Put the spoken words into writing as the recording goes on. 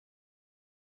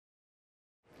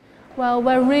Well,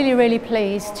 we're really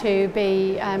pleased to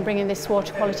be bringing this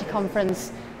water quality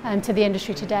conference to the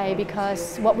industry today,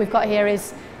 because what we've got here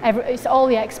is it's all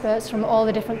the experts from all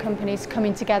the different companies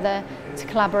coming together to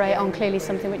collaborate on clearly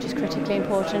something which is critically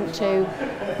important to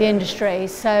the industry.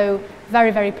 So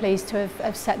very pleased to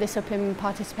have set this up in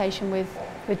participation with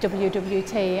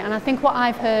WWT. And I think what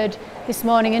I've heard this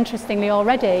morning, interestingly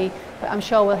already, but I'm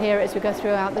sure we'll hear it as we go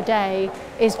throughout the day,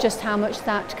 is just how much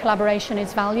that collaboration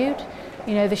is valued.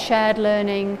 You know, the shared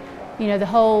learning, you know, the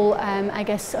whole, I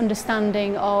guess,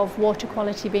 understanding of water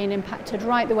quality being impacted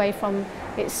right the way from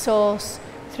its source,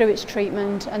 through its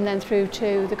treatment, and then through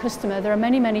to the customer. There are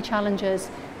many challenges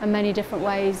and many different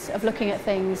ways of looking at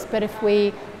things, but if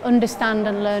we understand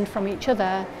and learn from each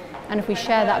other, and if we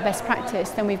share that best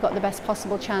practice, then we've got the best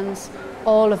possible chance,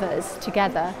 all of us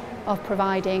together, of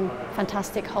providing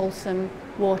fantastic, wholesome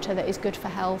water that is good for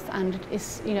health and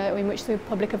is, you know, in which the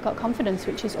public have got confidence,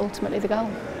 which is ultimately the goal.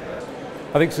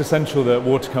 I think it's essential that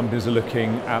water companies are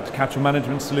looking at catchment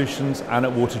management solutions and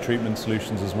at water treatment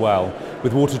solutions as well.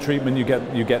 With water treatment, you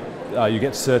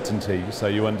get certainty, so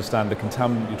you understand the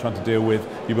contaminant you're trying to deal with.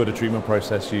 You build a treatment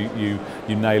process, you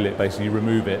nail it, basically you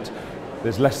remove it.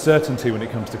 There's less certainty when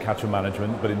it comes to catchment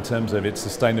management, but in terms of its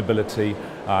sustainability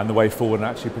and the way forward, and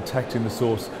actually protecting the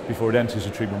source before it enters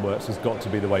your treatment works, has got to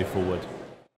be the way forward.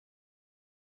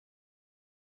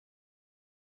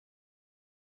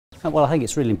 Well, I think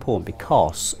it's really important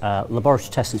because laboratory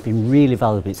testing has been really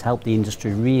valuable. It's helped the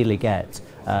industry really get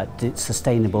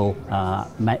sustainable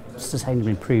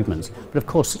improvements. But of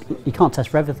course, you can't test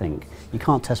for everything. You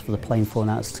can't test for the plane falling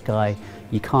out of the sky.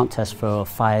 You can't test for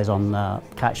fires on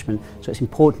catchment. So it's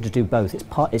important to do both.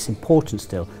 It's important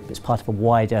still, but it's part of a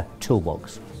wider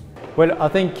toolbox. Well, I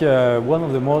think one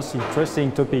of the most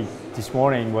interesting topics this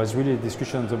morning was really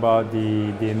discussions about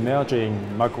the emerging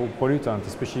macropollutants,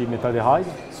 especially metaldehyde.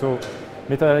 So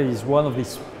metaldehyde is one of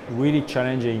these really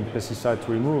challenging pesticides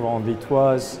to remove, and it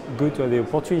was good to have the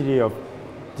opportunity of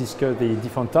discuss the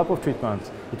different type of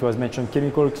treatment. It was mentioned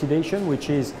chemical oxidation, which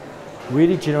is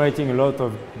really generating a lot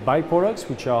of byproducts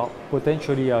which are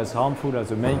potentially as harmful as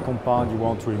the main compound you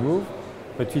want to remove.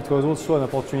 But it was also an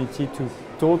opportunity to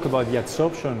talk about the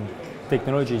adsorption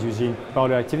technologies using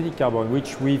radioactivity carbon,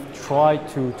 which we've tried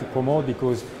to promote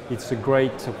because it's a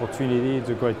great opportunity, it's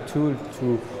a great tool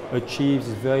to achieve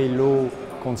this very low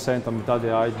content of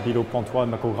metaldehyde below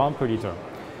 0.1 microgram per liter.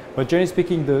 But generally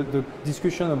speaking, the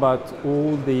discussion about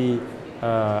all the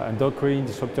endocrine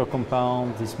disruptor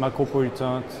compounds, this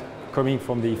macropollutant coming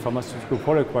from the pharmaceutical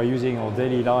product we're using in our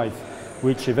daily life,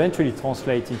 which eventually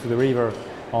translates into the river,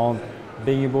 on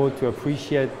being able to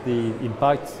appreciate the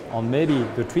impact on maybe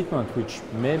the treatment which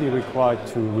may be required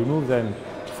to remove them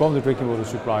from the drinking water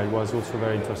supply was also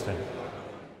very interesting.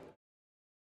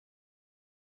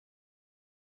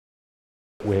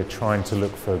 We're trying to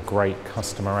look for great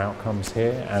customer outcomes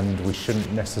here, and we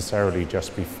shouldn't necessarily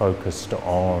just be focused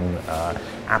on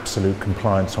absolute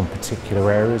compliance on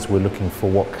particular areas. We're looking for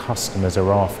what customers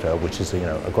are after, which is, you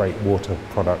know, a great water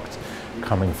product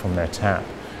coming from their tap.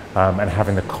 And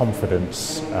having the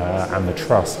confidence and the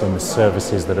trust in the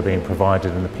services that are being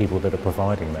provided and the people that are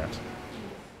providing that.